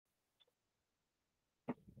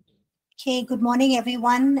Okay, good morning,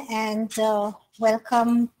 everyone, and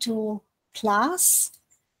welcome to class.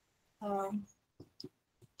 I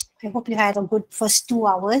hope you had a good first 2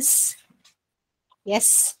 hours.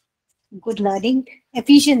 Yes, good learning.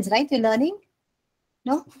 Ephesians, right? You're learning?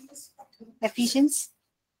 No? Ephesians?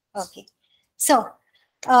 Okay. So,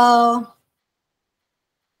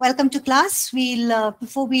 welcome to class. We'll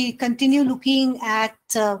before we continue looking at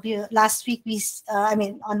last week,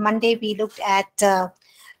 on Monday we looked at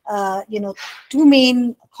two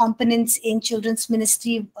main components in children's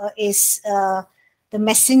ministry is the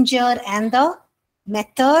messenger and the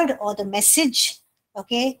method or the message.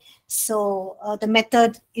 Okay, so the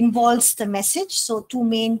method involves the message. So two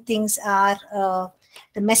main things are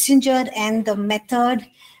the messenger and the method.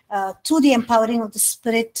 Through the empowering of the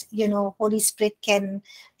Spirit, Holy Spirit can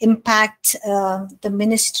impact the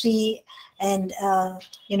ministry and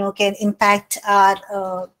can impact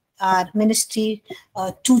our ministry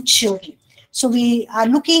to children. So we are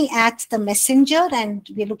looking at the messenger, and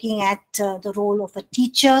we're looking at the role of a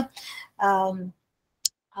teacher.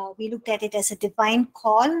 We looked at it as a divine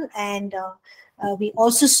call, and we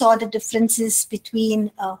also saw the differences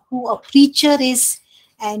between who a preacher is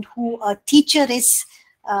and who a teacher is.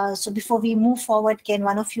 So before we move forward, can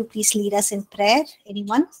one of you please lead us in prayer?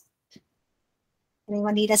 Anyone?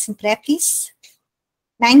 Anyone lead us in prayer, please?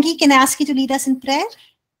 Mangi, can I ask you to lead us in prayer?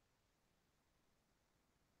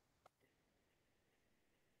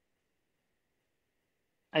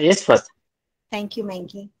 Yes, first. Thank you,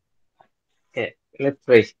 Mangi. Okay, let's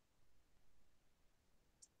pray.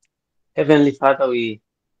 Heavenly Father, we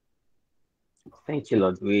thank you,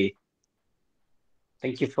 Lord. We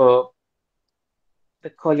thank you for the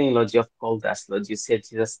calling, Lord. You have called us, Lord. You said,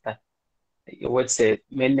 Jesus, that your word said,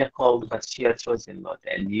 many are called, but you are chosen, Lord.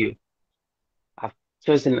 And you have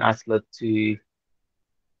chosen us, Lord, to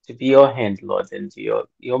be your hand, Lord, and your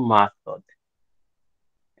mouth, Lord.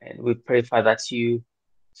 And we pray, Father, that you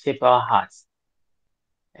shape our hearts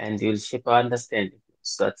and you'll shape our understanding,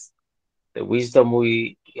 so that the wisdom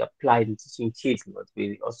we apply in teaching kids, Lord,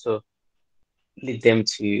 will also lead them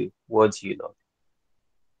towards you, Lord.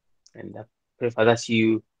 And I pray, Father, that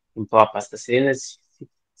you empower Pastor Selena,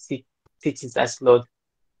 teaches us, Lord,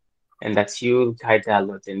 and that you guide her,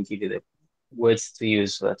 Lord, and give you the words to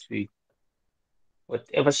use, so that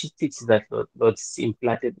whatever she teaches, that Lord, is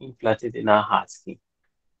implanted in our hearts.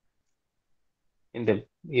 In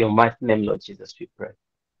your mighty name, Lord Jesus, we pray.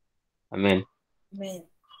 Amen. Amen.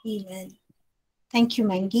 Amen. Thank you,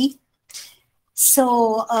 Mangi.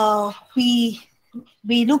 So we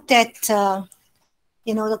looked at the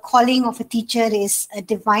calling of a teacher is a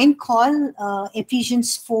divine call.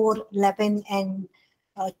 Ephesians 4:11 and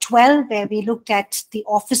 12, where we looked at the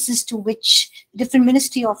offices to which different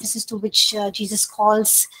ministry offices to which Jesus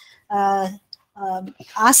calls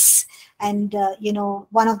us, and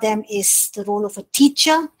one of them is the role of a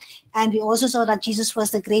teacher. And we also saw that Jesus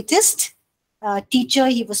was the greatest teacher.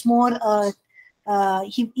 He was more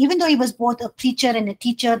even though he was both a preacher and a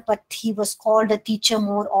teacher, but he was called a teacher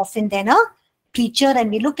more often than a preacher.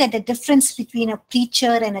 And we looked at the difference between a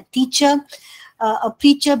preacher and a teacher. A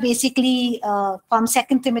preacher, basically, from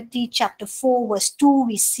 2 Timothy chapter 4 verse 2,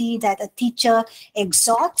 we see that a teacher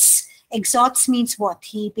exhorts. Exhorts means what?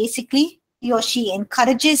 He or she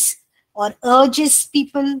encourages or urges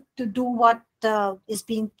people to do what is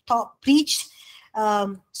being preached.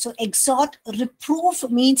 So exhort. Reprove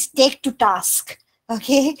means take to task.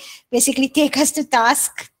 Okay, basically take us to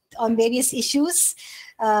task on various issues.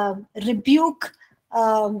 Rebuke,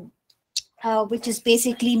 which is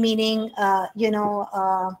basically meaning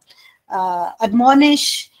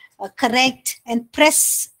admonish, correct, and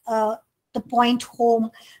press the point home,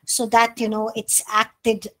 so that it's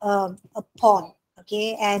acted upon.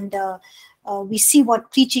 Okay, and we see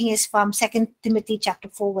what preaching is from 2 Timothy chapter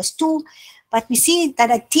 4 verse 2. But we see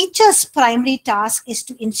that a teacher's primary task is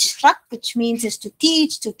to instruct, which means is to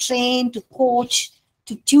teach, to train, to coach,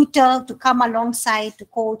 to tutor, to come alongside, to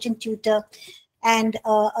coach and tutor. And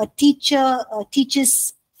a teacher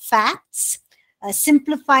teaches facts,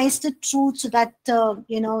 simplifies the truth, so that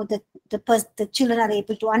the children are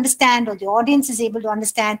able to understand, or the audience is able to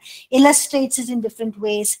understand, illustrates it in different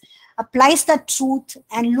ways, applies the truth,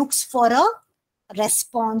 and looks for a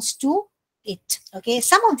response to it. Okay,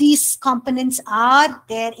 some of these components are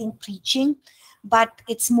there in preaching, but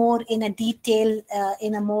it's more in a detail,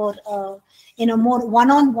 in a more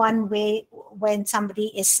one-on-one way when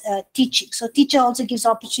somebody is teaching. So teacher also gives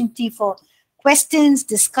opportunity for questions,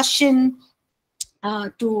 discussion,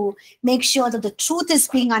 to make sure that the truth is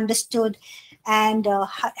being understood, and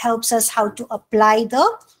helps us how to apply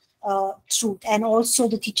the truth. And also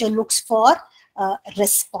the teacher looks for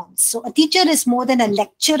response. So a teacher is more than a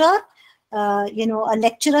lecturer. A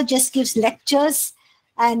lecturer just gives lectures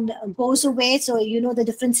and goes away. So you know the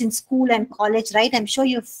difference in school and college, right? I'm sure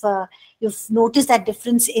you've noticed that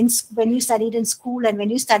difference in when you studied in school and when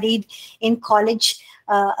you studied in college.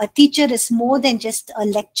 A teacher is more than just a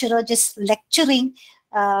lecturer, just lecturing,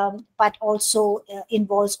 but also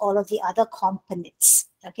involves all of the other components.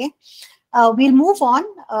 Okay, we'll move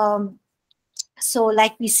on. So,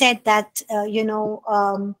 like we said, that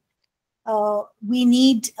we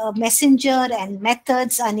need a messenger, and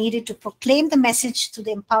methods are needed to proclaim the message to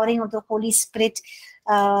the empowering of the Holy Spirit,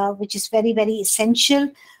 which is very, very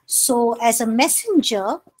essential. So, as a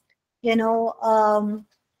messenger, you know,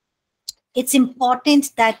 it's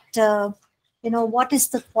important that what is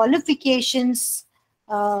the qualifications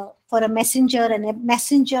for a messenger, and a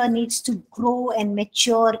messenger needs to grow and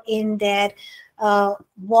mature in their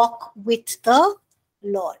walk with the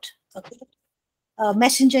Lord. Okay, a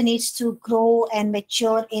messenger needs to grow and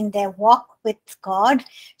mature in their walk with God.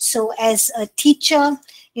 So as a teacher,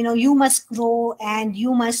 you must grow and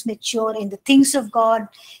you must mature in the things of God,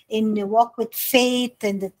 in the walk with faith,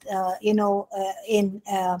 and the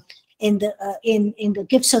in the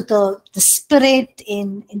gifts of the Spirit,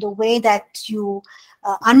 in the way that you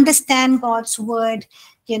understand God's word.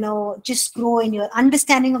 Just grow in your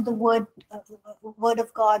understanding of the word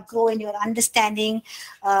of God, grow in your understanding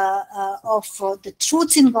of the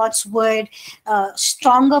truths in God's word,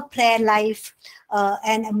 stronger prayer life,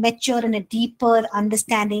 and a mature and a deeper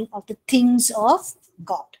understanding of the things of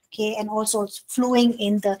God. Okay, and also flowing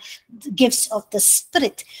in the gifts of the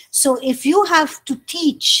Spirit. So if you have to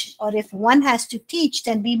teach, or if one has to teach,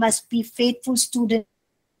 then we must be faithful students.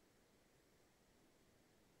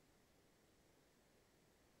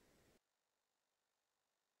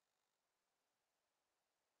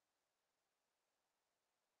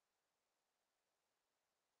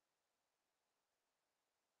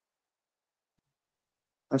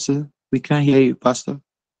 Pastor, we can't hear you, Pastor.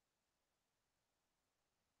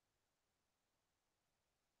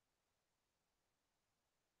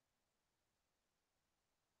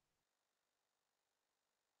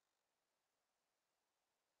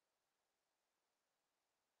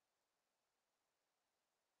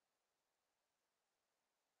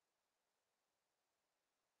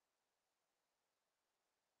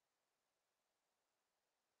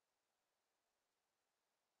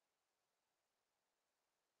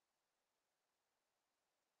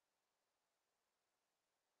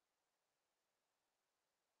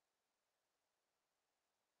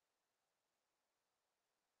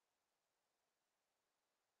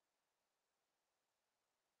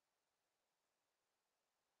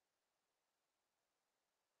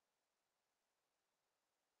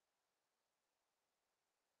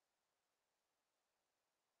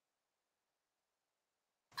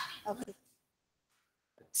 Okay.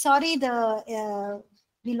 Sorry,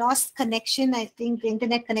 we lost connection. I think the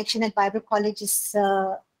internet connection at Bible College is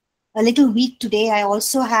a little weak today. I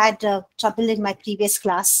also had trouble in my previous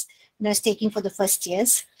class when I was taking for the first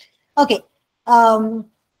years. Okay.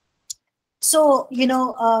 So,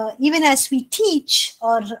 even as we teach,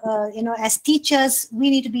 or, as teachers, we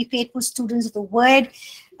need to be faithful students of the word.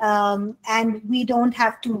 And we don't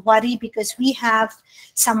have to worry, because we have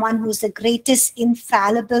someone who's the greatest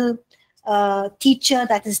infallible teacher,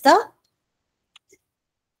 that is the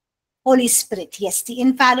Holy Spirit. Yes, the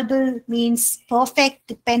infallible means perfect,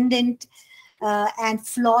 dependent, and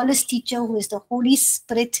flawless teacher, who is the Holy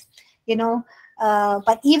Spirit.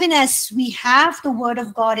 But even as we have the Word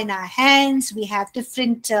of God in our hands, we have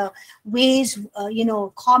different ways,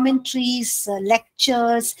 commentaries,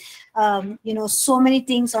 lectures, so many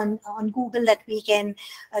things on Google that we can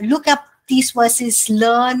look up these verses,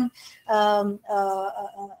 learn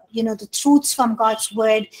the truths from God's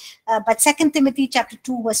word. But 2 Timothy chapter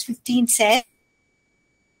 2 verse 15 says,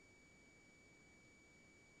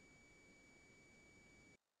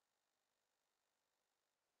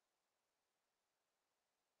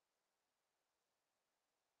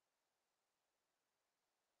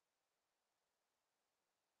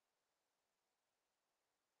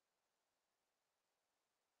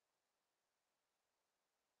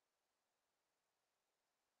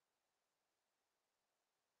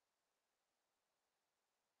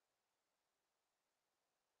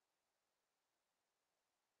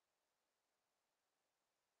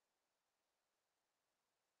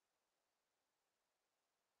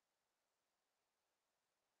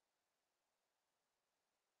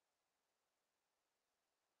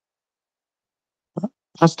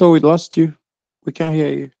 Pastor, we lost you. We can't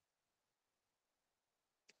hear you.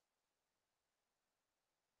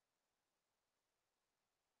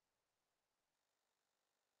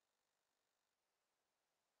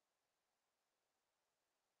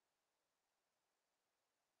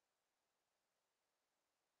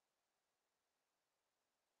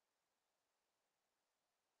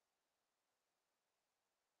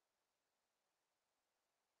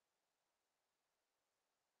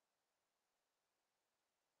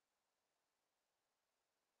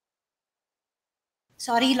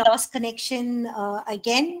 Sorry, lost connection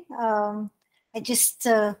again. I just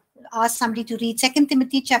asked somebody to read 2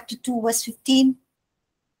 Timothy chapter 2, verse 15.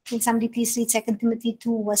 Can somebody please read 2 Timothy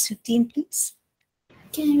 2, verse 15, please?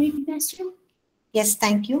 Can I read, Pastor? Yes,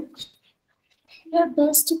 thank you. Do your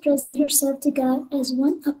best to present yourself to God as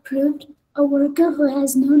one approved, a worker who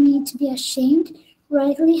has no need to be ashamed,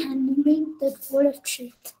 rightly handling the word of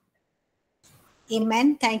truth.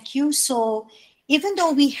 Amen. Thank you. So even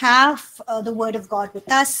though we have the word of God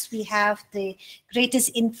with us, we have the greatest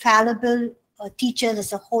infallible teacher as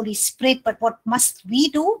the Holy Spirit, but what must we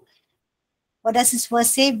do? What does this verse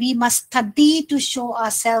say? We must study to show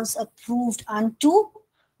ourselves approved unto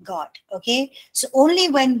God. Okay. So only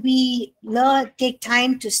when we take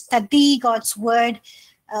time to study God's word,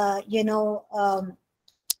 not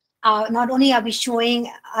only are we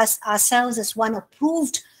showing ourselves as one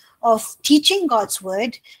approved of teaching God's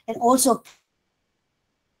word, and also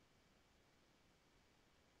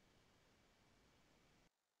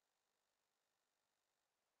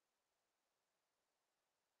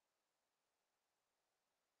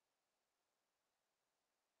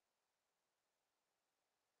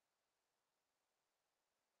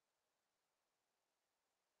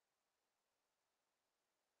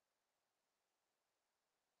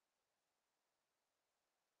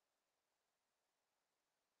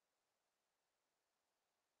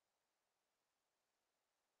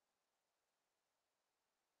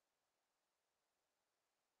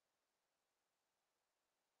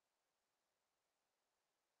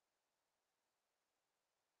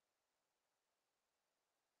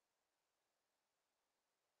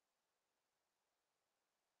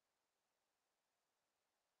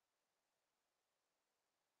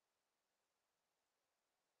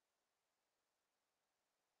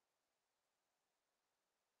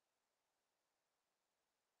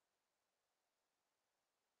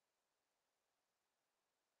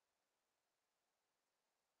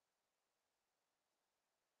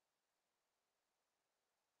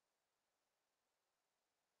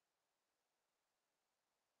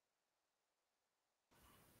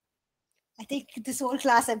I think this whole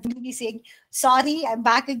class I'm going to be saying, sorry, I'm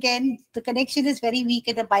back again. The connection is very weak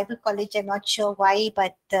at the Bible College. I'm not sure why,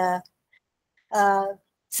 but it's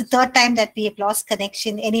the third time that we have lost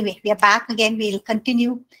connection. Anyway, we are back again. We'll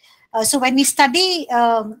continue. So when we study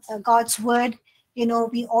God's word,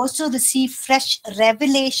 we also receive fresh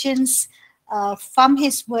revelations from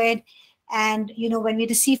his word. And, when we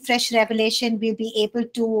receive fresh revelation, we'll be able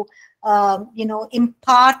to,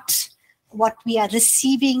 impart what we are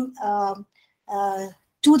receiving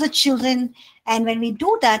to the children. And when we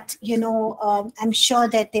do that, I'm sure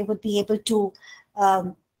that they would be able to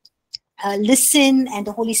listen, and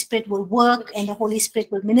the Holy Spirit will work, and the Holy Spirit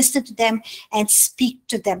will minister to them and speak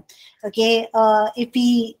to them. Okay, if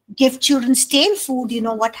we give children stale food,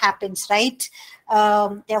 what happens, right?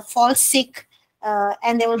 They'll fall sick,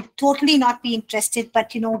 and they will totally not be interested.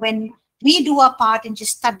 But when we do our part in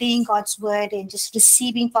just studying God's word and just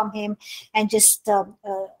receiving from him, and just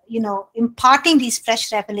imparting these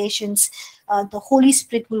fresh revelations, the Holy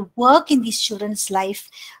Spirit will work in these children's life,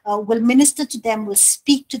 will minister to them, will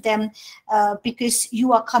speak to them, because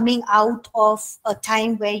you are coming out of a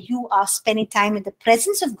time where you are spending time in the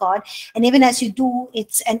presence of God. And even as you do,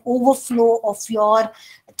 it's an overflow of your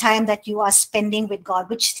time that you are spending with God,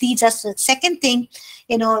 which leads us to the second thing.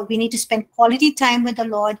 We need to spend quality time with the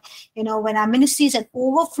Lord. When our ministry is an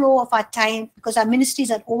overflow of our time, because our ministry is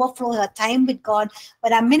an overflow of our time with God,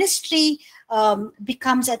 when our ministry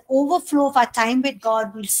becomes an overflow of our time with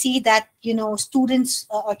God, we'll see that, students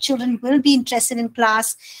or children will be interested in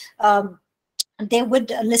class. They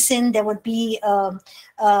would listen. There would be,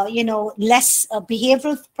 less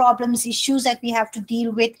behavioral problems, issues that we have to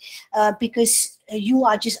deal with, because you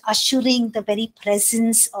are just ushering the very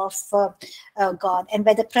presence of God. And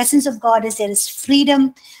where the presence of God is, there is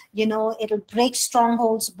freedom. It'll break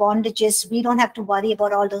strongholds, bondages. We don't have to worry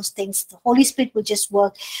about all those things. The Holy Spirit will just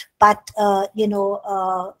work. But,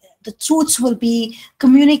 the truths will be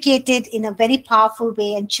communicated in a very powerful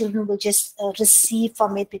way, and children will just receive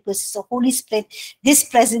from it, because it's the Holy Spirit, his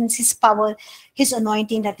presence, his power, his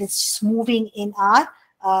anointing that is just moving in our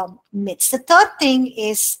midst. The third thing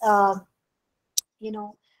is,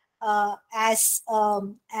 as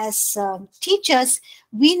teachers,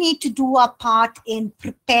 we need to do our part in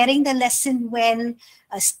preparing the lesson well,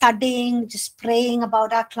 studying, just praying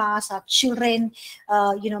about our class, our children,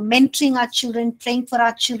 mentoring our children, praying for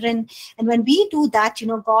our children. And when we do that,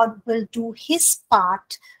 God will do his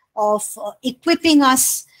part of equipping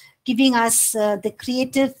us, giving us the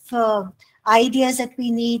creative ideas that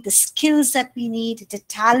we need, the skills that we need, the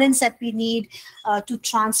talents that we need to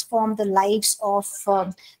transform the lives of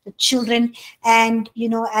the children. And,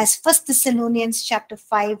 as 1 Thessalonians chapter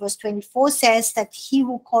 5 verse 24 says, that he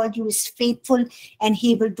who called you is faithful and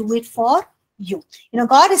he will do it for you.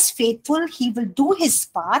 God is faithful. He will do his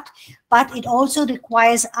part, but it also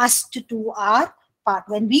requires us to do our part.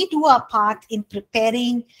 When we do our part in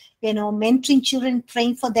preparing, mentoring children,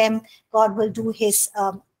 praying for them, God will do his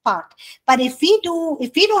part. But if we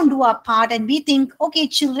don't do our part and we think, okay,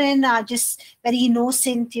 children are just very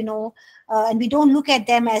innocent, and we don't look at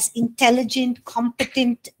them as intelligent,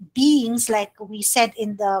 competent beings, like we said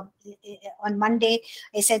on Monday.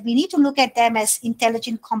 I said we need to look at them as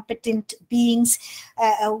intelligent, competent beings.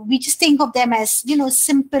 We just think of them as,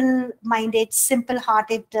 simple-minded,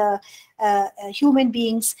 simple-hearted human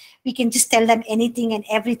beings. We can just tell them anything and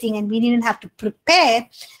everything, and we don't even have to prepare.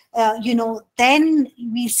 Then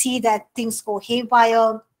we see that things go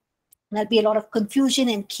haywire. There'll be a lot of confusion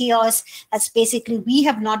and chaos. That's basically we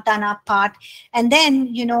have not done our part. And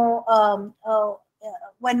then,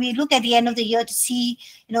 when we look at the end of the year to see,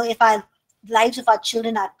 if our lives of our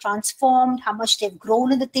children are transformed, how much they've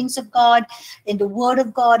grown in the things of God, in the Word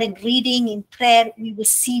of God, in reading, in prayer, we will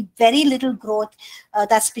see very little growth.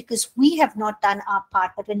 That's because we have not done our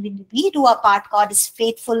part. But when we do our part, God is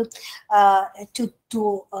faithful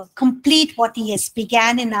to complete what he has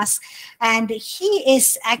began in us. And he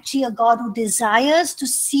is actually a God who desires to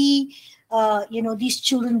see these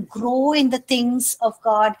children grow in the things of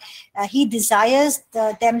God. He desires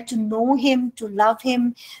them to know him, to love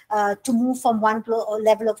him, to move from one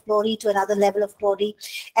level of glory to another level of glory.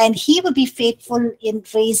 And he will be faithful in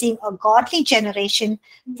raising a godly generation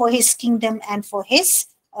for his kingdom and for his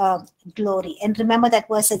glory. And remember that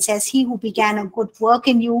verse that says, he who began a good work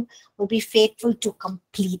in you will be faithful to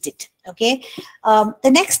complete it. Okay. The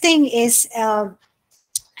next thing is,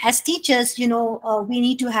 as teachers, we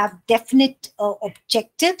need to have definite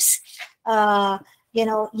objectives.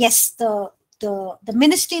 Yes, the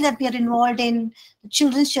ministry that we are involved in, the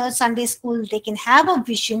children's church, Sunday school, they can have a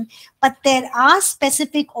vision, but there are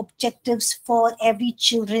specific objectives for every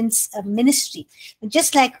children's ministry.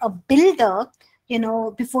 Just like a builder,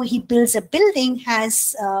 before he builds a building,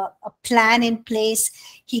 has a plan in place.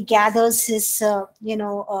 He gathers his,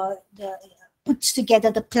 puts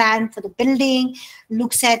together the plan for the building,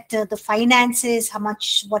 looks at the finances,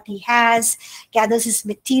 what he has, gathers his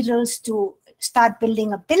materials to start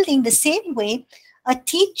building a building. The same way, a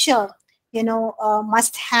teacher,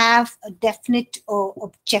 must have a definite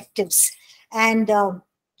objectives. And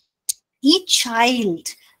each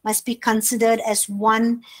child must be considered as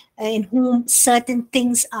one in whom certain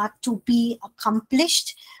things are to be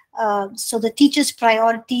accomplished. So the teacher's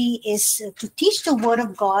priority is to teach the Word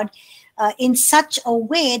of God in such a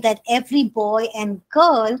way that every boy and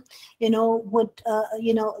girl, would,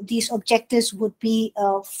 these objectives would be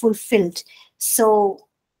fulfilled. So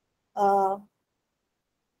what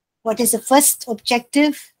is the first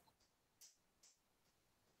objective?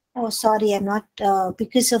 Oh, sorry, I'm not,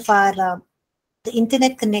 because of our the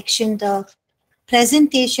internet connection, the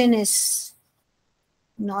presentation is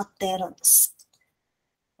not there on this.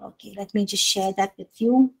 Okay, let me just share that with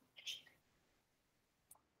you.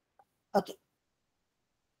 Okay.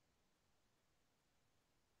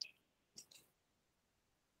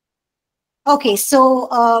 Okay, so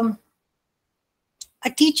a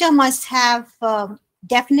teacher must have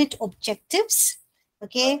definite objectives.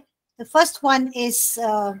 Okay, the first one is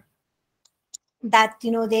that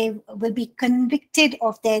they will be convicted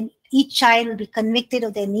of each child will be convicted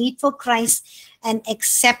of their need for Christ and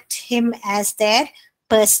accept him as their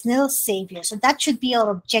personal savior. So that should be our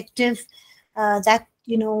objective, that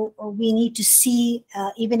we need to see,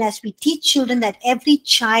 even as we teach children, that every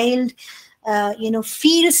child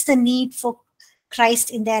feels the need for Christ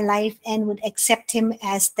in their life and would accept him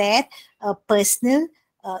as their personal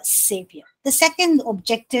savior. The second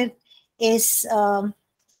objective is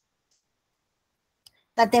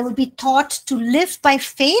that they will be taught to live by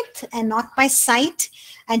faith and not by sight,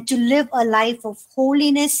 and to live a life of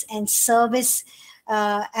holiness and service,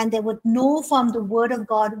 and they would know from the Word of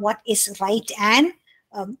God what is right and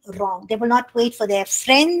wrong. They will not wait for their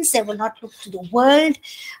friends. They will not look to the world.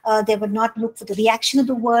 They will not look for the reaction of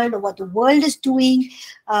the world, or what the world is doing,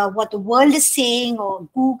 what the world is saying, or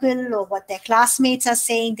Google, or what their classmates are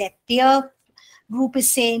saying, their peer group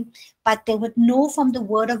is saying. But they would know from the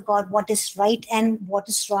Word of God what is right and what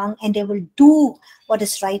is wrong, and they will do what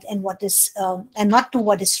is right and what is and not do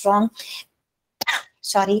what is wrong.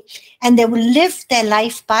 Sorry, and they will live their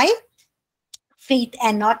life by faith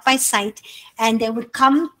and not by sight, and they would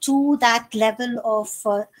come to that level of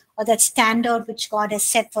or that standard which God has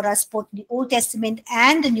set for us, both in the Old Testament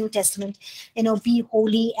and the New Testament. Be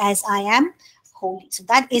holy as I am holy. So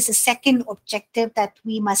that is the second objective that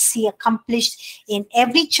we must see accomplished in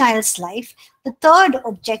every child's life. The third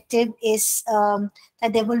objective is that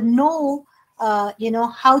they will know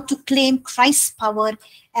how to claim Christ's power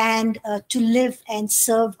and to live and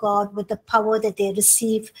serve God with the power that they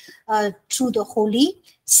receive through the Holy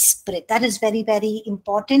Spirit. That is very, very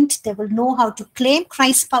important. They will know how to claim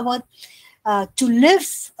Christ's power, to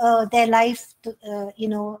live their life,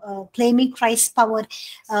 claiming Christ's power,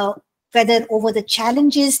 whether over the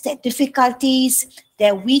challenges, their difficulties,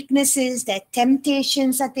 their weaknesses, their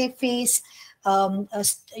temptations that they face,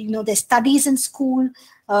 their studies in school.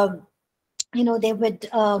 They would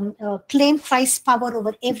claim Christ's power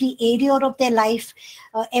over every area of their life,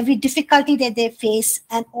 every difficulty that they face,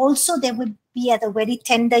 and also they would be at a very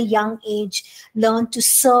tender young age, learn to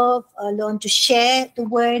serve, learn to share the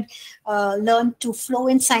word, learn to flow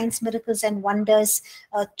in signs, miracles, and wonders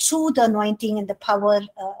through the anointing and the power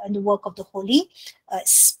and the work of the Holy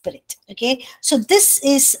Spirit. Okay, so this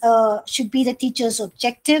is should be the teacher's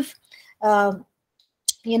objective.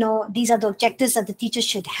 These are the objectives that the teacher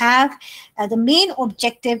should have. The main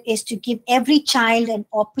objective is to give every child an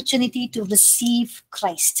opportunity to receive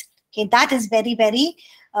Christ. Okay, that is very, very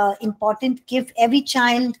important. Give every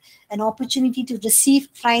child an opportunity to receive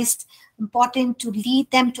Christ. Important to lead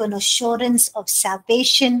them to an assurance of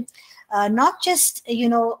salvation. Not just,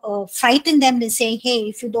 frighten them and saying, hey,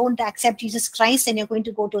 if you don't accept Jesus Christ, then you're going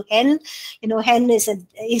to go to hell. Hell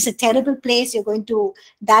is a terrible place. You're going to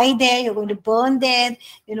die there. You're going to burn there.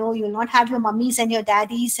 You'll not have your mummies and your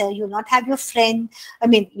daddies. You'll not have your friend. I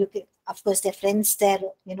mean, of course, their friends there.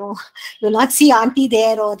 You'll not see auntie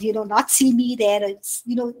there, or, not see me there. It's,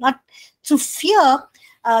 not through fear,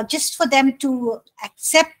 just for them to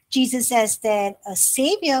accept Jesus as their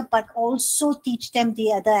savior, but also teach them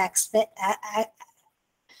the other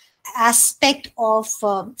aspect of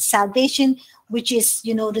salvation, which is,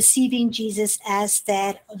 receiving Jesus as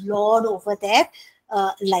their Lord over their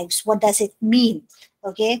lives. What does it mean?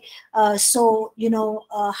 Okay, so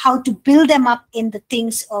how to build them up in the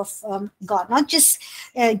things of God, not just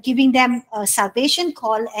giving them a salvation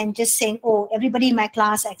call and just saying, oh, everybody in my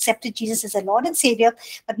class accepted Jesus as a Lord and Savior,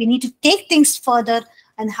 but we need to take things further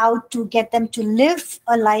and how to get them to live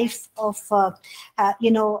a life of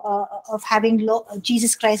having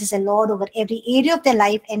Jesus Christ as a Lord over every area of their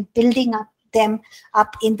life, and building them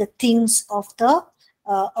up in the things of the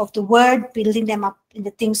word, building them up in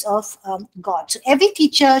the things of God. So every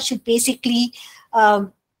teacher should basically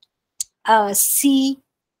see,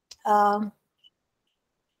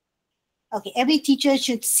 every teacher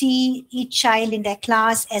should see each child in their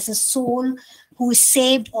class as a soul who is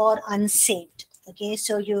saved or unsaved. Okay,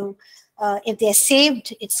 so if they're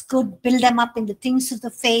saved, it's good, build them up in the things of the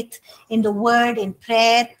faith, in the word, in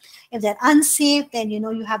prayer. If they're unsaved, then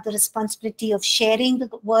you have the responsibility of sharing the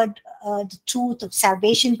word, the truth of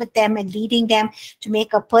salvation with them, and leading them to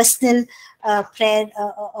make a personal prayer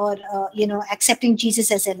or accepting Jesus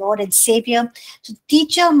as a Lord and Savior. So the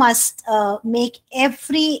teacher must make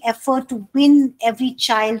every effort to win every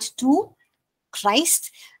child to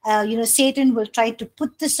Christ. Satan will try to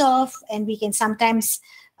put this off, and we can sometimes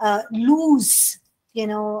lose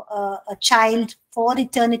a child for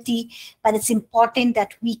eternity, but it's important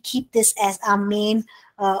that we keep this as our main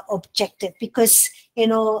objective, because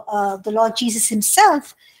the Lord Jesus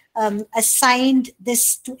himself assigned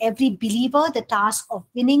this to every believer, the task of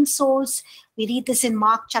winning souls. We read this in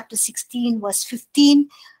Mark chapter 16 verse 15,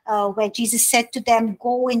 where Jesus said to them,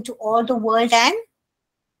 go into all the world and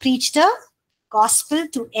preach the gospel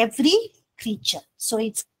to every creature. So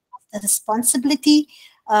it's a responsibility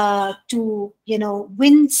to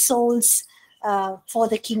win souls for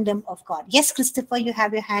the kingdom of God. Yes, Christopher, you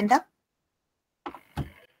have your hand up.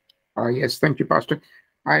 Yes, thank you, Pastor.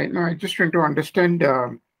 I just trying to understand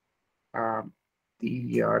the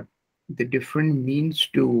different means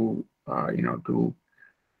to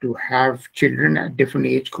to have children at different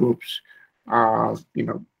age groups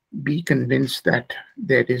be convinced that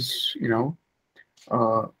there is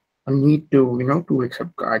a need to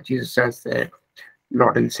accept Jesus as their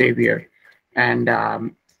Lord and Savior, and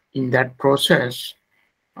in that process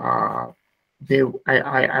I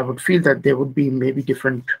would feel that there would be maybe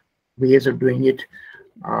different ways of doing it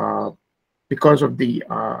because of the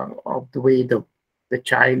way the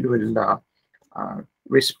child will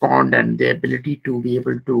respond, and the ability to be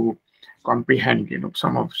able to comprehend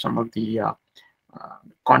some of the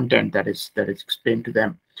content that is explained to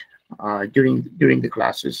them during the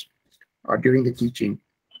classes. during the teaching.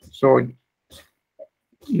 So,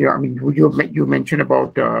 yeah, I mean, you mentioned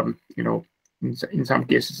about in some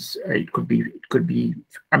cases it could be.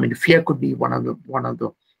 I mean, fear could be one of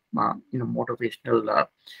the motivational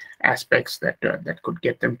aspects that could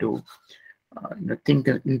get them to think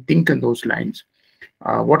in those lines.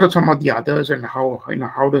 What are some of the others, and how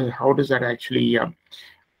does that actually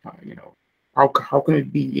how can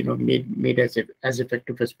it be made as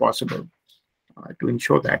effective as possible to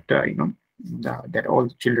ensure that that all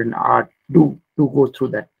the children do go through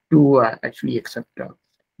that, do actually accept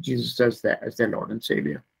Jesus as their Lord and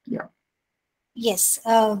Savior. Yeah. Yes,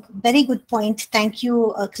 very good point. Thank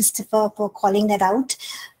you, Christopher, for calling that out.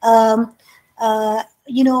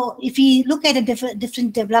 If we look at the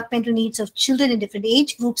different developmental needs of children in different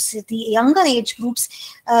age groups, the younger age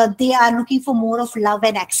groups, they are looking for more of love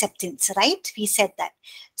and acceptance, right? We said that.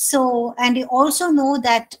 So, and they also know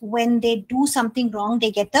that when they do something wrong, they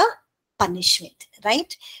get a punishment,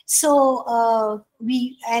 right? So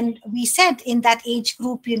we said in that age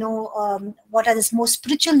group, what are the most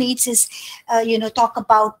spiritual needs is talk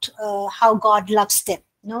about how God loves them.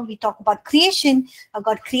 We talk about creation, how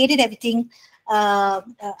God created everything,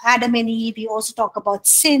 Adam and Eve. We also talk about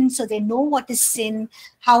sin, so they know what is sin,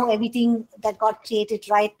 how everything that God created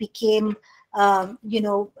right became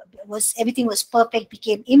everything was perfect,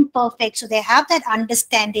 became imperfect. So they have that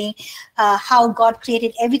understanding, how God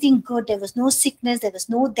created everything good. There was no sickness, there was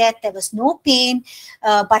no death, there was no pain,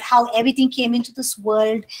 but how everything came into this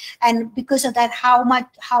world. And because of that,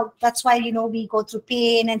 that's why, we go through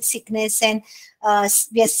pain and sickness, and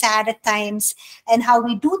we are sad at times, and how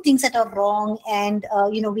we do things that are wrong, and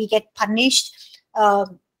we get punished.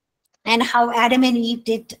 And how Adam and Eve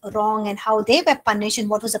did wrong, and how they were punished, and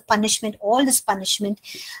what was the punishment, all this punishment.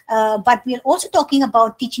 But we are also talking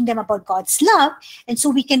about teaching them about God's love. And so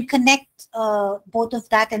we can connect both of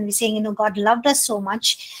that, and we're saying, God loved us so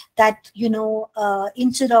much that,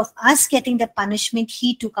 instead of us getting the punishment,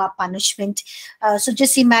 he took our punishment. So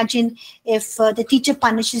just imagine if the teacher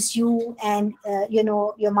punishes you, and,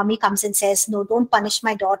 your mommy comes and says, no, don't punish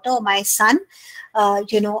my daughter or my son.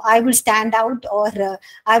 I will stand out, or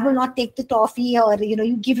I will not take the toffee, or,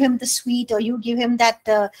 you give him the sweet, or you give him that,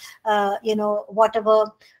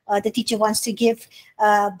 whatever the teacher wants to give.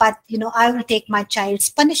 But, I will take my child's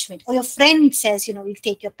punishment. Or your friend says, we'll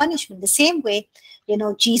take your punishment. The same way,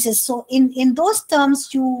 Jesus. So in those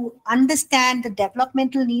terms, you understand the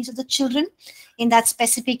developmental needs of the children in that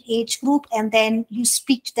specific age group, and then you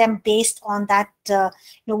speak to them based on that,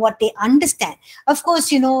 what they understand. Of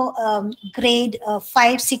course, grade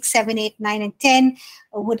 5, 6, 7, 8, 9, and 10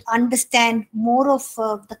 would understand more of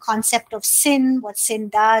the concept of sin, what sin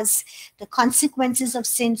does, the consequences of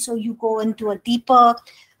sin. So you go into a deeper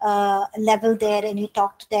level there, and you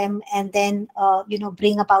talk to them, and then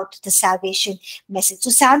bring about the salvation message. So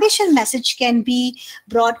salvation message can be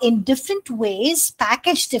brought in different ways,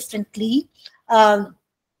 packaged differently,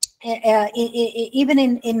 even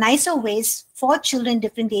in nicer ways for children,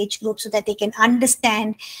 different age groups, so that they can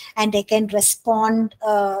understand and they can respond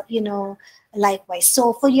likewise.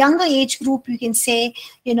 So for younger age group, you can say,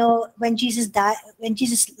 when Jesus died,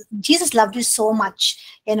 Jesus loved you so much,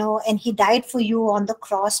 and he died for you on the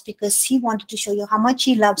cross because he wanted to show you how much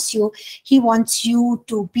he loves you. He wants you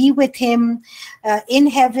to be with him in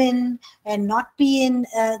heaven, and not be in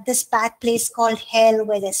this bad place called hell,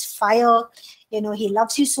 where there's fire. He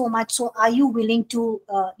loves you so much. So are you willing to,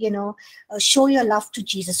 show your love to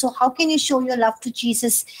Jesus? So how can you show your love to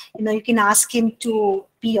Jesus? You can ask him to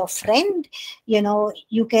be your friend.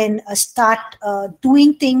 You can start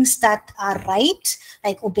doing things that are right,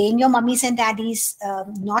 like obeying your mummies and daddies,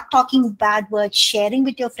 not talking bad words, sharing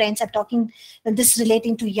with your friends. I'm talking this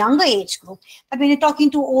relating to younger age group. But when you're talking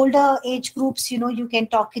to older age groups, you can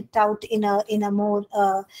talk it out in a more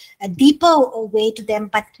a deeper way to them,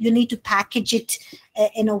 but you need to package it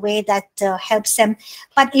in a way that helps them.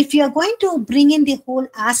 But if you're going to bring in the whole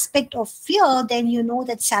aspect of fear, then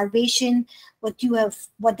that salvation,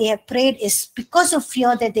 what they have prayed, is because of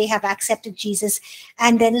fear that they have accepted Jesus,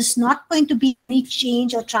 and there is not going to be any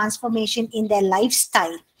change or transformation in their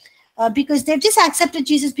lifestyle. Because they've just accepted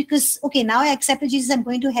Jesus because, okay, now I accepted Jesus, I'm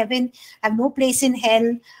going to heaven, I have no place in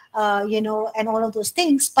hell, and all of those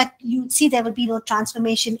things. But you see, there will be no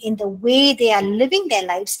transformation in the way they are living their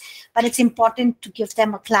lives. But it's important to give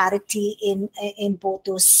them a clarity in both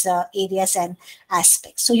those areas and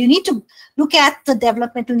aspects. So you need to look at the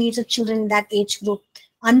developmental needs of children in that age group,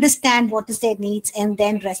 understand what is their needs, and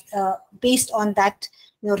then based on that,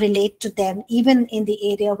 relate to them, even in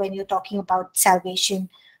the area when you're talking about salvation,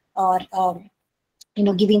 or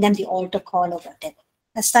giving them the altar call or whatever.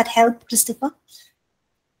 Does that help, Christopher?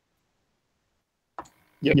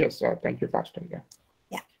 Yes, thank you, Pastor.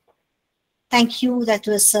 Yeah. Thank you. That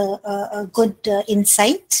was a good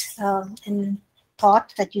insight and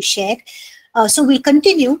thought that you shared. So we'll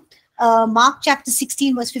continue. Mark chapter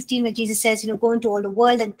 16, verse 15, where Jesus says, go into all the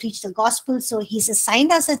world and preach the gospel. So he's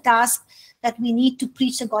assigned us a task that we need to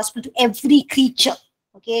preach the gospel to every creature.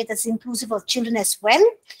 Okay, that's inclusive of children as well.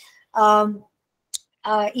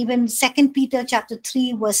 Even 2 Peter chapter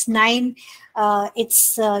 3, verse 9,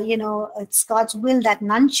 it's God's will that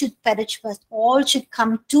none should perish, but all should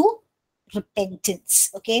come to repentance.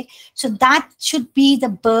 Okay, so that should be the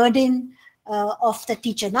burden of the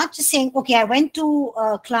teacher, not just saying, okay, I went to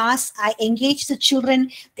class, I engaged the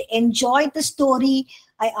children, they enjoyed the story,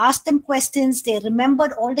 I asked them questions, they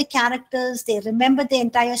remembered all the characters, they remembered the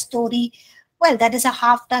entire story. Well, that is a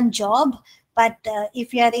half-done job. But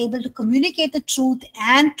if you are able to communicate the truth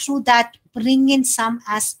and through that bring in some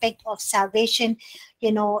aspect of salvation,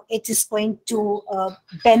 it is going to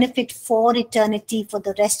benefit for eternity for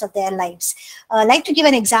the rest of their lives. I'd like to give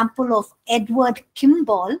an example of Edward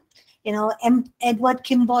Kimball. Edward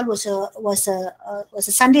Kimball was a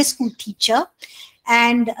Sunday school teacher,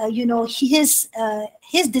 and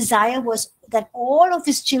his desire was that all of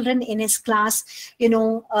his children in his class,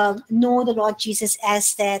 know the Lord Jesus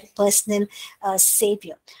as their personal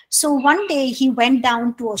savior. So one day he went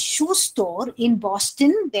down to a shoe store in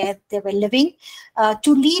Boston where they were living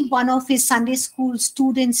to lead one of his Sunday school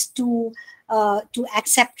students to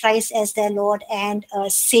accept Christ as their Lord and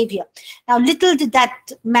Savior. Now, little did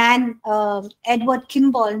that man, Edward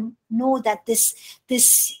Kimball, know that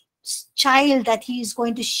this child that he is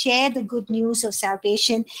going to share the good news of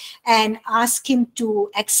salvation and ask him to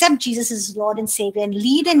accept Jesus as Lord and Savior and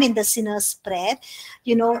lead him in the sinner's prayer,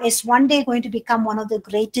 is one day going to become one of the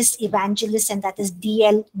greatest evangelists, and that is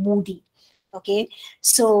D.L. Moody. Okay,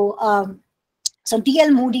 so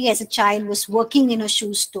D.L. Moody as a child was working in a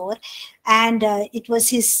shoe store, and it was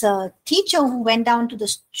his teacher who went down to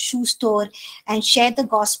the shoe store and shared the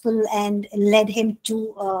gospel and led him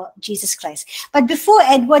to Jesus Christ. But before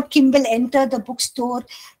Edward Kimball entered the bookstore,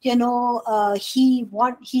 he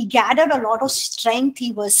gathered a lot of strength.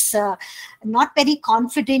 He was not very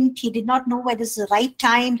confident. He did not know whether it's the right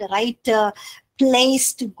time, the right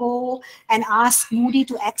place to go and ask Moody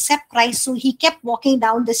to accept Christ. So he kept walking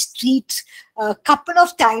down the street a couple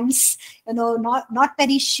of times, not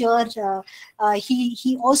very sure.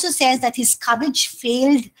 He also says that his courage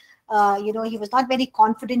failed. He was not very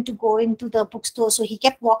confident to go into the bookstore, so he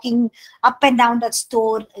kept walking up and down that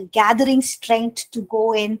store, gathering strength to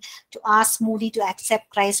go in to ask Moody to accept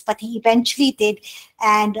Christ. But he eventually did,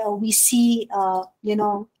 and we see,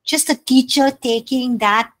 just a teacher taking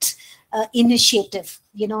that initiative,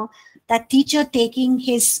 that teacher taking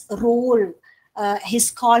his role,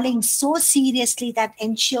 his calling so seriously, that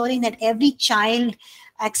ensuring that every child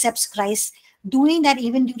accepts Christ, doing that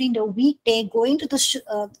even during the weekday, going to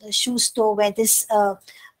the shoe store where this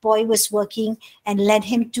boy was working and led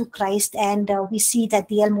him to Christ. And we see that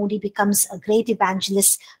D.L. Moody becomes a great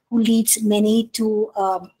evangelist who leads many to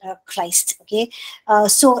Christ. Okay,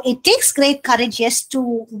 so it takes great courage, yes,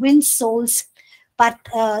 to win souls. But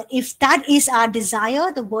if that is our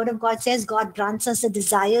desire, the word of God says God grants us the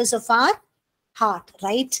desires of our heart,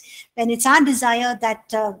 right? When it's our desire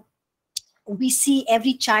that we see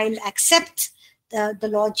every child accept the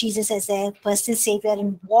Lord Jesus as their personal Savior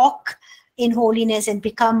and walk in holiness and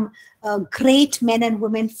become great men and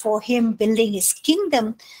women for Him, building His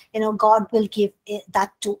kingdom, God will give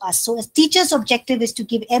that to us. So a teacher's objective is to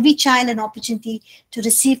give every child an opportunity to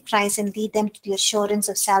receive Christ and lead them to the assurance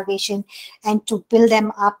of salvation and to build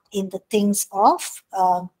them up in the things of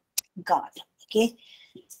God. Okay,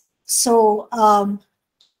 so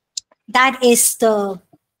that is the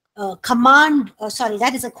command.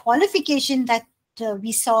 That is a qualification that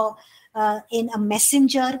we saw in a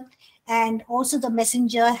messenger. And also the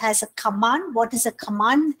messenger has a command. What is a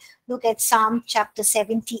command? Look at Psalm chapter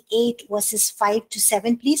 78, verses 5 to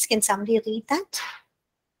 7, please. Can somebody read that?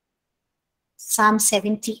 Psalm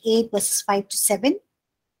 78, verses 5 to 7.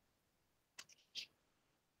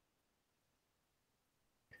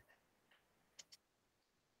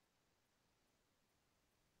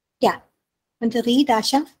 Yeah. Want to read,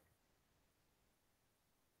 Asha?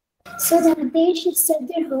 So that they should set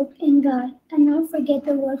their hope in God and not forget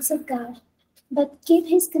the works of God, but keep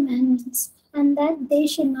His commandments, and that they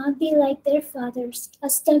should not be like their fathers, a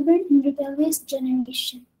stubborn and rebellious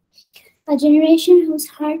generation, a generation whose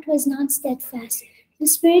heart was not steadfast,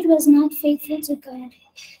 whose spirit was not faithful to God.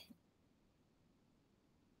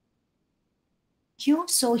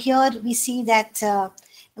 So here we see that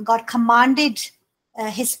God commanded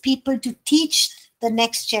His people to teach the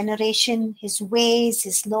next generation his ways,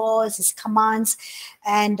 his laws, his commands,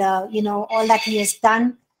 and all that he has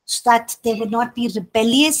done, so that they would not be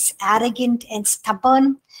rebellious, arrogant, and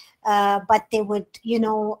stubborn, but they would,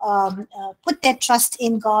 put their trust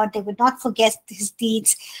in God. They would not forget his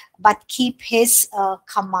deeds, but keep his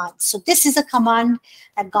commands. So this is a command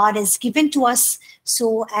that God has given to us.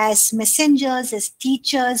 So as messengers, as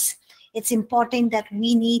teachers, it's important that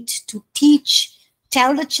we need to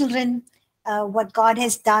tell the children what God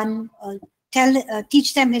has done,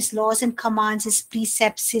 teach them his laws and commands, his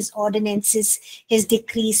precepts, his ordinances, his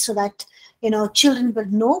decrees, so that children will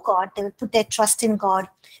know God. They will put their trust in God.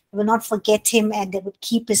 They will not forget him, and they will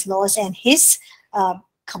keep his laws and his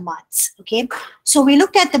commands. Okay, so we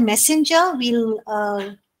looked at the messenger. We'll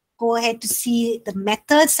go ahead to see the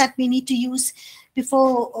methods that we need to use.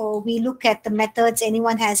 Before we look at the methods,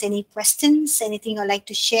 anyone has any questions, anything I'd like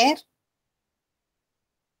to share?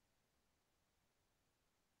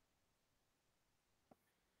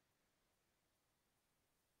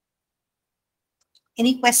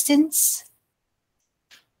 Any questions?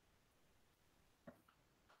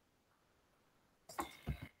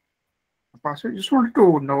 Pastor, just wanted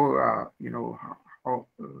to know, how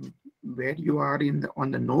where you are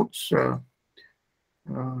on the notes.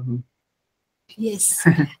 Yes.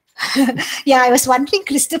 Yeah, I was wondering,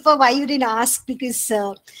 Christopher, why you didn't ask, because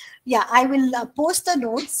yeah, I will post the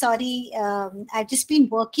notes. Sorry, I've just been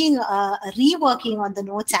reworking on the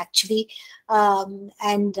notes actually,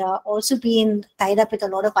 and also been tied up with a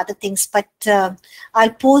lot of other things. But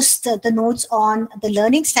I'll post the notes on the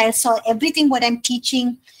learning style. So everything what I'm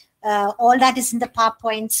teaching, all that is in the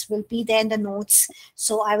PowerPoints will be there in the notes.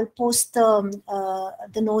 So I will post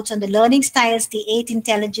the notes on the learning styles, the 8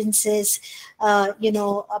 intelligences,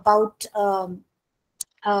 about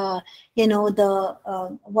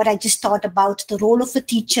what I just taught about the role of a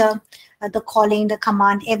teacher, the calling, the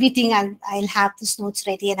command, everything. I'll have these notes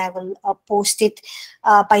ready, and I will post it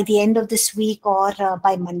by the end of this week or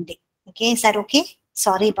by Monday. Okay, is that okay?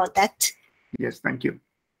 Sorry about that. Yes, thank you.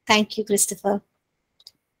 Thank you, Christopher.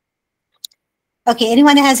 Okay,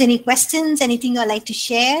 anyone has any questions, anything you'd like to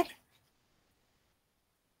share?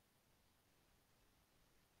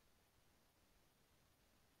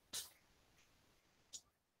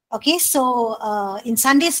 Okay, so in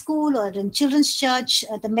Sunday school or in children's church,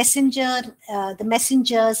 the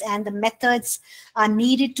messengers and the methods are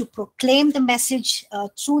needed to proclaim the message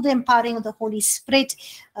through the empowering of the Holy Spirit.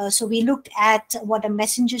 So we looked at what a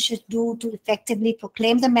messenger should do to effectively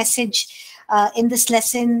proclaim the message. In this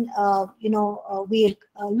lesson, we'll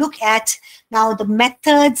look at now the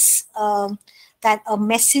methods that a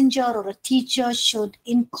messenger or a teacher should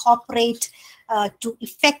incorporate to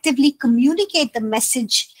effectively communicate the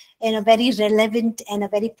message in a very relevant and a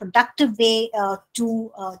very productive way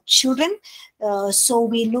to children. So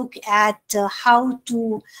we look at how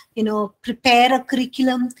to, prepare a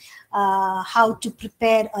curriculum, how to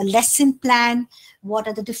prepare a lesson plan, what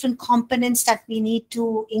are the different components that we need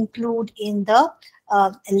to include in the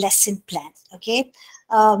lesson plan. Okay.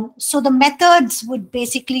 So the methods would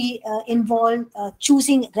basically involve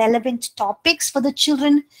choosing relevant topics for the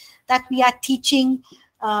children that we are teaching,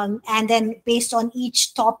 and then based on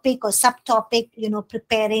each topic or subtopic,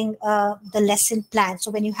 preparing the lesson plan.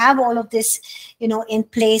 So when you have all of this, in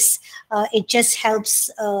place, it just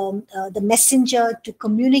helps the messenger to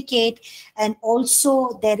communicate. And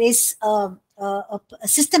also there is a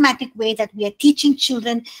systematic way that we are teaching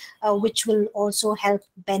children, which will also help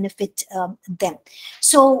benefit them.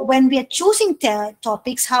 So when we are choosing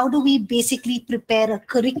topics, how do we basically prepare a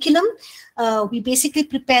curriculum? We basically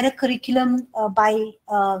prepare a curriculum by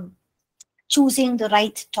choosing the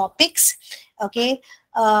right topics. Okay.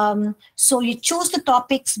 So you choose the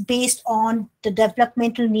topics based on the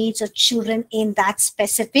developmental needs of children in that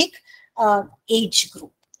specific age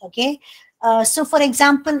group. Okay. So, for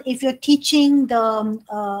example, if you're teaching the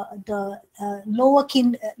lower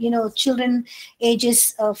children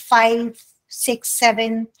ages 5, 6,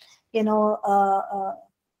 7,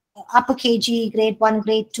 upper KG, grade 1,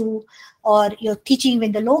 grade 2, or you're teaching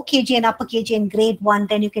in the low KG and upper KG and grade 1,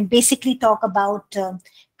 then you can basically talk about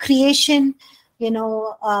creation,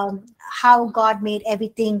 how God made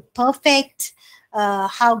everything perfect,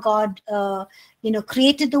 how God,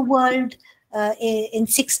 created the world in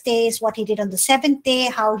 6 days, what he did on the 7th day,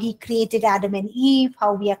 how he created Adam and Eve,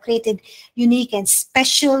 how we are created unique and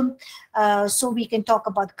special. So we can talk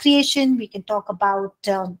about creation, we can talk about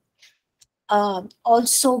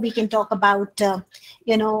also we can talk about how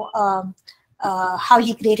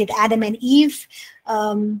he created Adam and Eve.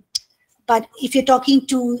 But if you're talking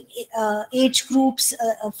to age groups,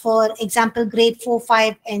 for example, grade 4,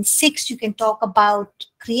 5, and 6, you can talk about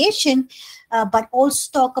creation, but also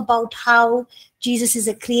talk about how Jesus is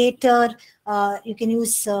a creator. You can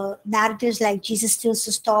use narratives like Jesus stills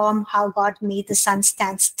the storm, how God made the sun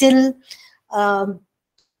stand still.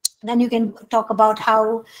 Then you can talk about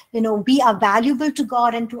how, we are valuable to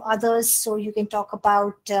God and to others. So you can talk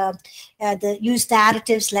about use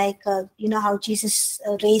narratives like, how Jesus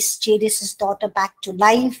raised Jairus' daughter back to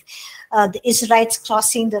life, the Israelites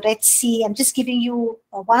crossing the Red Sea. I'm just giving you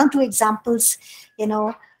one or two examples,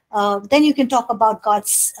 then you can talk about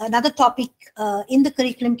another topic in the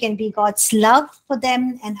curriculum can be God's love for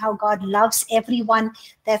them and how God loves everyone,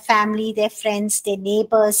 their family, their friends, their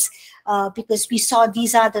neighbors, because we saw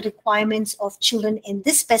these are the requirements of children in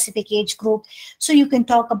this specific age group. So you can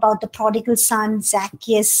talk about the prodigal son,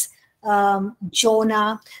 Zacchaeus,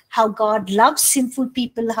 Jonah, how God loves sinful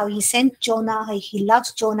people, how he sent Jonah, how he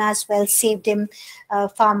loves Jonah as well, saved him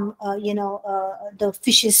from, the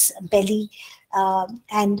fish's belly.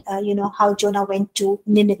 And how Jonah went to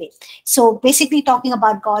Nineveh. So basically talking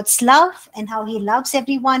about God's love and how he loves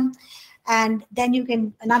everyone. And then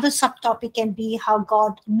another subtopic can be how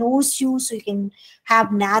God knows you. So you can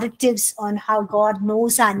have narratives on how God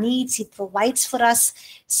knows our needs. He provides for us.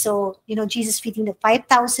 So, Jesus feeding the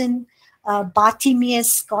 5,000,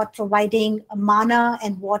 Bartimaeus, God providing manna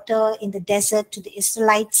and water in the desert to the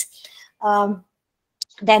Israelites.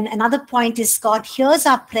 Then another point is God hears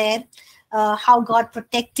our prayer. How God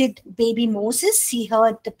protected baby Moses. He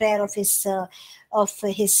heard the prayer of his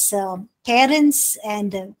parents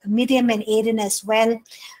and Miriam and Aaron as well.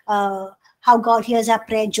 How God hears our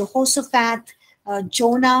prayer. Jehoshaphat,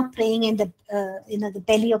 Jonah praying in the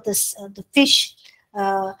belly of the fish.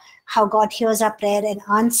 How God hears our prayer and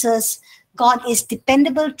answers. God is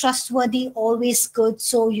dependable, trustworthy, always good.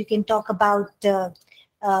 So you can talk about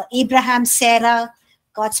Abraham, Sarah,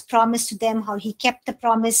 God's promise to them, how he kept the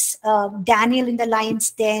promise, Daniel in the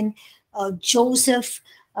lion's den, Joseph,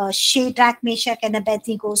 Shadrach, Meshach, and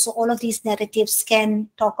Abednego. So all of these narratives can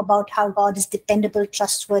talk about how God is dependable,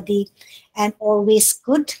 trustworthy, and always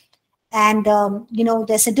good. And,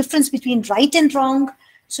 there's a difference between right and wrong.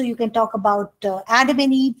 So you can talk about Adam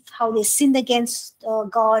and Eve, how they sinned against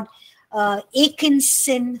God, Achan's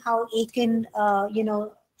sin, how Achan,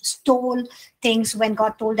 stole things when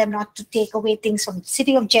God told them not to take away things from the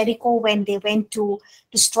city of Jericho when they went to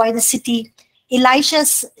destroy the city.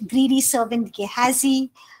 Elisha's greedy servant Gehazi.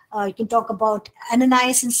 You can talk about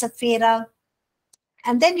Ananias and Sapphira.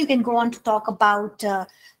 And then you can go on to talk about,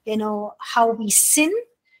 how we sin,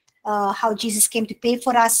 how Jesus came to pay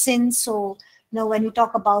for our sins. So, when we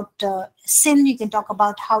talk about sin, you can talk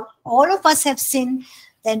about how all of us have sinned.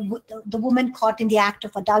 Then the woman caught in the act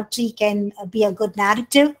of adultery can be a good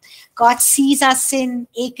narrative. God sees our sin,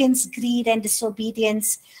 Achan's greed and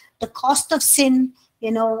disobedience, the cost of sin,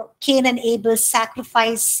 Cain and Abel's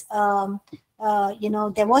sacrifice. There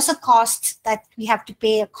was a cost that we have to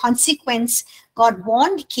pay, a consequence. God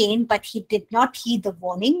warned Cain, but he did not heed the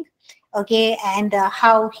warning. Okay, and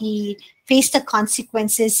how he faced the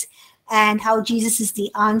consequences and how Jesus is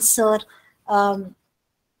the answer.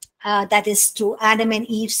 That is to Adam and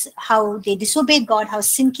Eve's, how they disobeyed God, how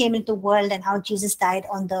sin came into the world, and how Jesus died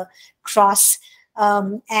on the cross.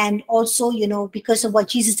 And also, because of what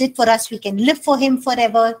Jesus did for us, we can live for him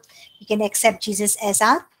forever. We can accept Jesus as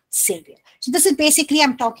our Savior. So this is basically,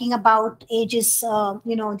 I'm talking about ages,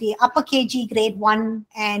 the upper KG, grade 1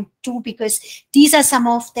 and 2, because these are some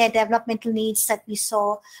of their developmental needs that we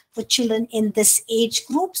saw for children in this age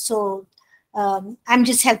group. So I'm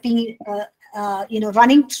just helping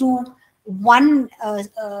running through one,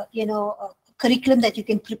 curriculum that you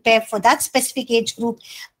can prepare for that specific age group.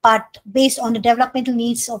 But based on the developmental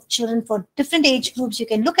needs of children for different age groups, you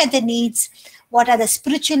can look at the needs, what are the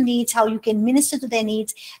spiritual needs, how you can minister to their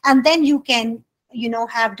needs. And then you can,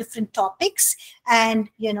 have different topics and,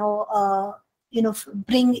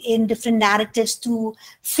 bring in different narratives to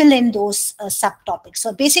fill in those subtopics.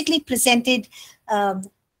 So basically presented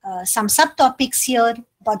some subtopics here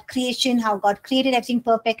about creation, how God created everything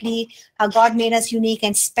perfectly, how God made us unique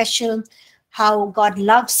and special, how God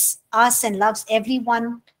loves us and loves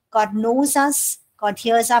everyone. God knows us. God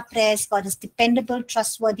hears our prayers. God is dependable,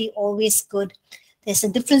 trustworthy, always good. There's a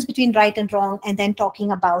difference between right and wrong, and then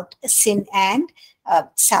talking about sin and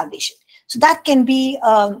salvation. So that can be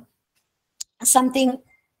something,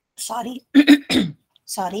 sorry,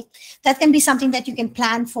 that can be something that you can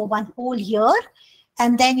plan for one whole year.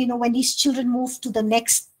 And then, when these children move to the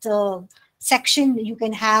next section, you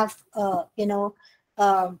can have,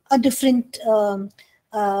 a different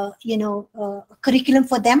curriculum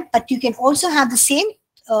for them, but you can also have the same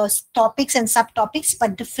topics and subtopics,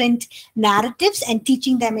 but different narratives, and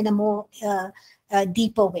teaching them in a more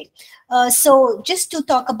deeper way. So just to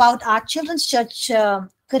talk about our children's church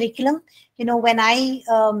curriculum, when I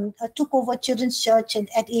took over children's church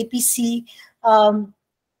at APC,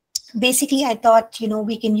 basically I thought,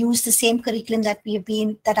 we can use the same curriculum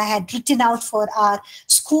that I had written out for our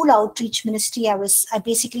school outreach ministry. I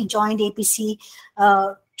basically joined APC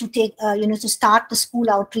to take, to start the school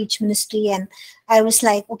outreach ministry. And I was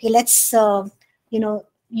like, okay, let's,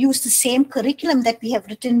 use the same curriculum that we have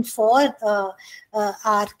written for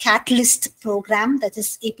our Catalyst program, that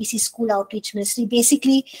is APC School Outreach Ministry.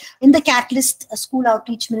 Basically, in the Catalyst School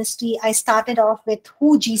Outreach Ministry, I started off with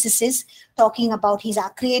who Jesus is, talking about he's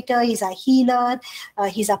our creator, he's our healer,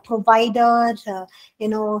 he's our provider,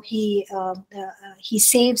 he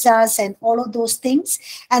saves us, and all of those things.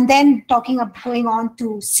 And then going on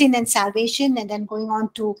to sin and salvation, and then going on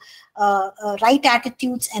to right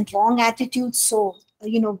attitudes and wrong attitudes. So,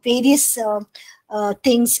 various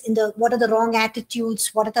things in what are the wrong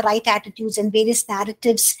attitudes, what are the right attitudes, and various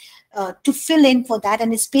narratives to fill in for that.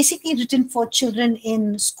 And it's basically written for children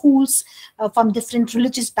in schools from different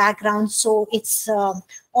religious backgrounds. So it's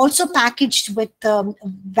also packaged with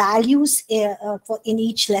values in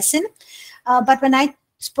each lesson. But when I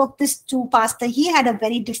spoke this to Pastor, he had a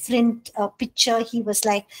very different picture. He was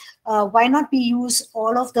like, why not we use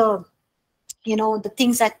all of the the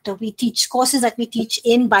things that we teach, courses that we teach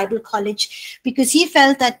in Bible College, because he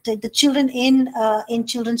felt that the children in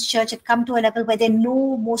children's church had come to a level where they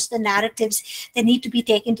know most of the narratives. They need to be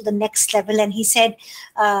taken to the next level. And he said,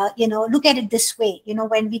 look at it this way,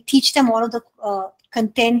 when we teach them all of the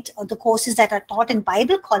content of the courses that are taught in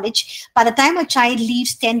Bible College, by the time a child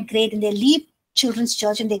leaves 10th grade and they leave children's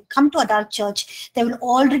church and they come to adult church, they will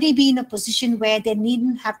already be in a position where they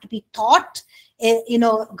needn't have to be taught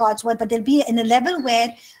God's word, but they'll be in a level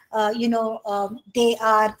where they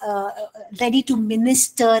are ready to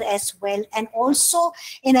minister as well, and also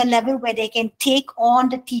in a level where they can take on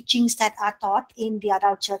the teachings that are taught in the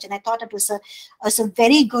adult church. And I thought it was a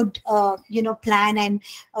very good plan. And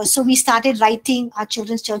so we started writing our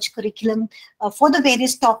children's church curriculum for the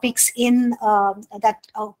various topics in that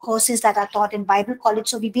courses that are taught in Bible College.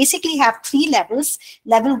 So we basically have 3 levels: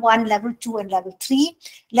 level 1, level 2, and level 3.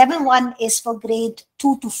 Level 1 is for grade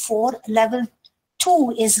 2 to 4. Level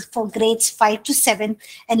 2 is for grades 5 to 7,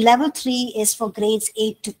 and level 3 is for grades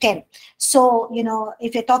 8 to 10. So,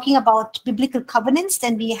 if you're talking about biblical covenants,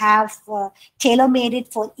 then we have tailor-made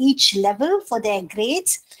it for each level for their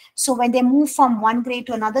grades. So when they move from one grade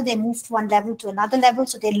to another, they move from one level to another level.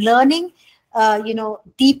 So they're learning,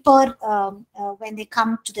 deeper when they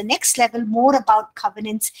come to the next level, more about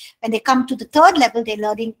covenants. When they come to the 3rd level, they're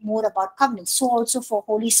learning more about covenants. So also for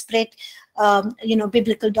Holy Spirit,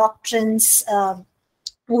 biblical doctrines,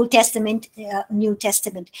 Old Testament, New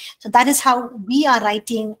Testament. So that is how we are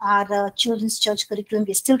writing our children's church curriculum.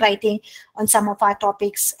 We're still writing on some of our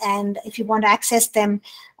topics, and if you want to access them,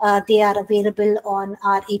 they are available on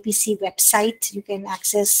our APC website. You can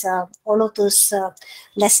access all of those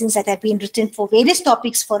lessons that have been written for various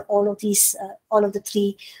topics for all of these, all of the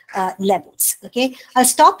 3 levels. Okay, I'll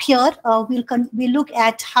stop here. We'll look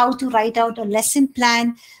at how to write out a lesson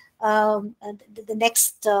plan the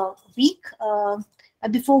next week.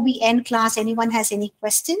 Before we end class, anyone has any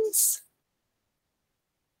questions?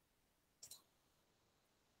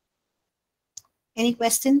 Any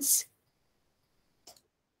questions?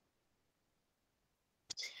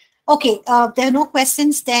 Okay, there are no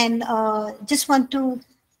questions. Then just want to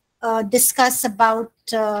discuss about,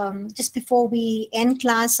 just before we end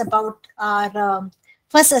class, about our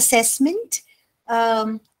first assessment.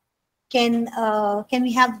 When can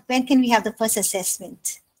we have the first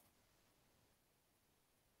assessment?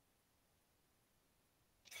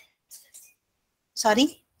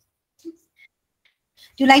 Sorry? Do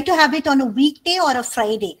you like to have it on a weekday or a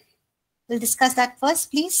Friday? We'll discuss that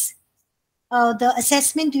first, please. The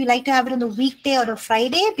assessment, do you like to have it on a weekday or a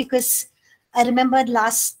Friday? Because I remember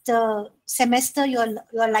last semester you all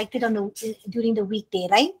liked it during the weekday,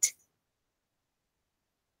 right?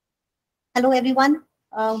 Hello, everyone.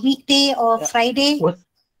 Weekday or Friday?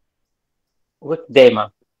 What day,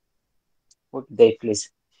 ma'am? What day,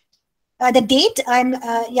 please? The date,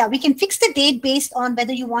 we can fix the date based on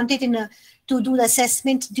whether you want it to do the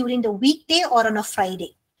assessment during the weekday or on a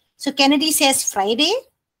Friday. So Kennedy says Friday.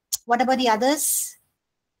 What about the others?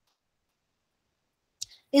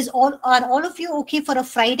 Are all of you okay for a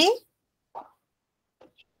Friday?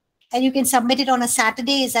 And you can submit it on a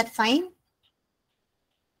Saturday. Is that fine?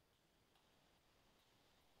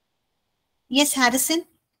 Yes, Harrison.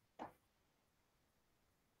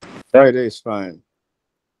 Friday is fine.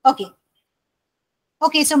 Okay.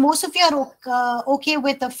 Okay, so most of you are okay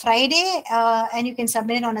with a Friday, and you can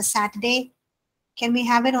submit it on a Saturday. Can we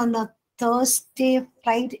have it on a Thursday,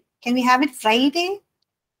 Friday? Can we have it Friday,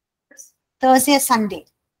 Thursday, or Sunday?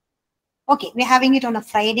 Okay, we're having it on a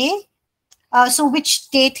Friday. So which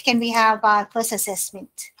date can we have our first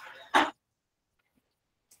assessment?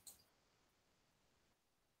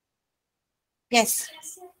 Yes.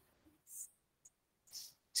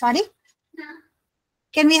 Sorry?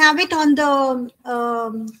 Can we have it on the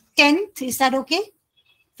 10th? Is that okay?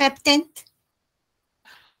 Feb 10th?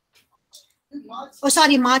 Oh,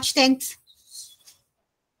 sorry, March 10th.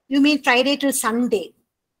 You mean Friday to Sunday?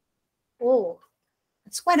 Oh,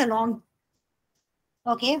 it's quite a long.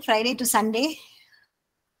 Okay, Friday to Sunday.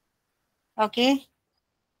 Okay.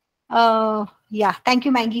 Yeah, thank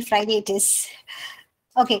you, Maggie. Friday it is.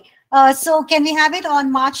 Okay. So can we have it on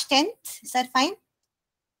March 10th? Is that fine?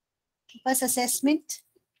 First assessment.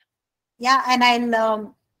 Yeah, and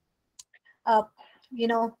I'll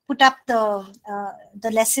put up the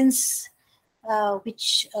lessons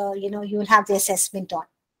which you will have the assessment on.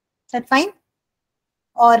 Is that fine?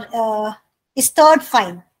 Or is third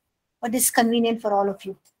fine? What is convenient for all of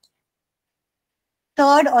you?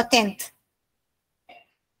 Third or 10th?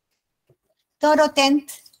 Third or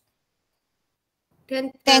 10th?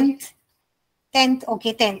 10th. 10th.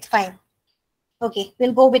 Okay, 10th. Fine. Okay,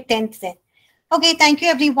 we'll go with 10th then. Okay, thank you,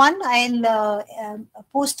 everyone. I'll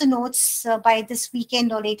post the notes by this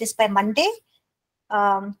weekend or latest by Monday.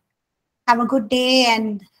 Have a good day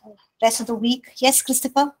and rest of the week. Yes,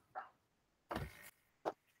 Christopher?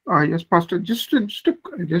 Yes, Pastor. Just a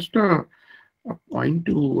point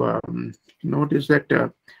to notice that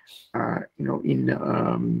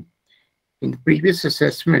in the previous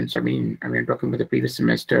assessments, I mean, talking about the previous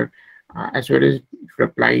semester, as well as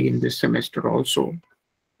apply in this semester also.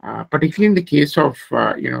 Particularly in the case of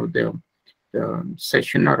the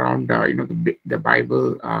session around the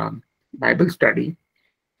Bible study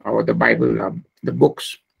or the Bible the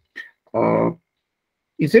books.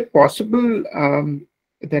 Is it possible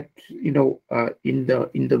that in the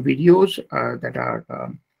videos that are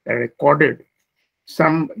recorded,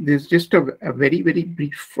 there's just a very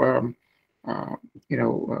brief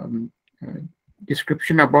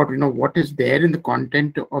description about what is there in the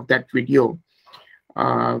content of that video,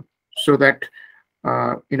 so that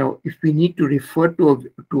if we need to refer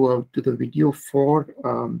to the video for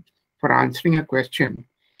answering a question,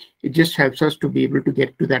 it just helps us to be able to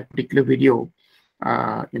get to that particular video,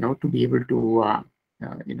 to be able to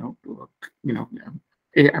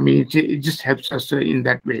it just helps us in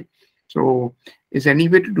that way. So is there any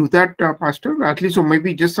way to do that, Pastor? At least, or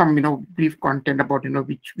maybe just some brief content about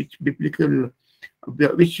which biblical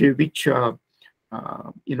which book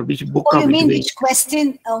you mean doing? Which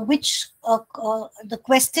question? The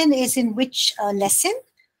question is in which lesson?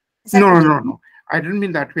 No. I didn't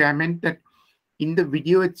mean that way. I meant that in the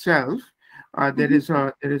video itself, there is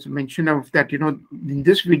a mention of that. In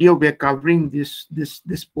this video, we are covering this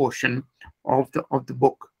portion of the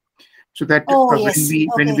book, so that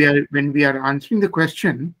when we are answering the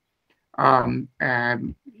question, it'll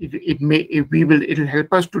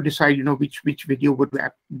help us to decide which video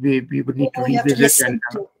we would need to revisit, and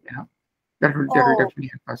that will definitely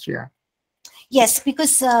help us. Yeah. Yes,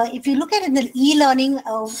 because if you look at it in the e-learning,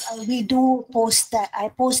 we do post that. I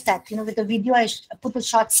post that, with the video. I put a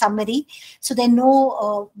short summary, so they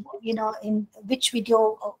know, in which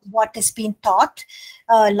video what is being taught.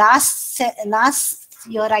 Last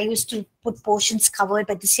year I used to put portions covered,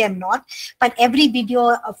 but this year I'm not. But every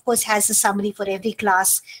video, of course, has a summary for every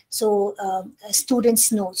class, so students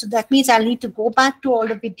know. So that means I'll need to go back to all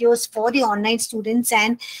the videos for the online students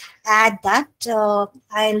and add that.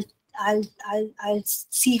 I'll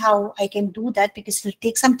see how I can do that, because it'll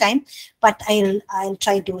take some time, but I'll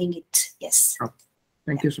try doing it. Yes. Oh,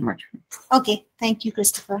 thank you so much. Okay. Thank you,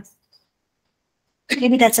 Christopher.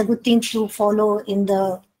 Maybe that's a good thing to follow in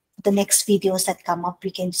the next videos that come up. We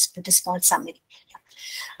can just put a small summary.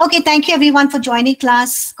 Okay. Thank you, everyone, for joining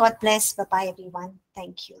class. God bless. Bye-bye, everyone.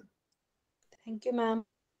 Thank you. Thank you, ma'am.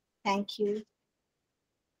 Thank you.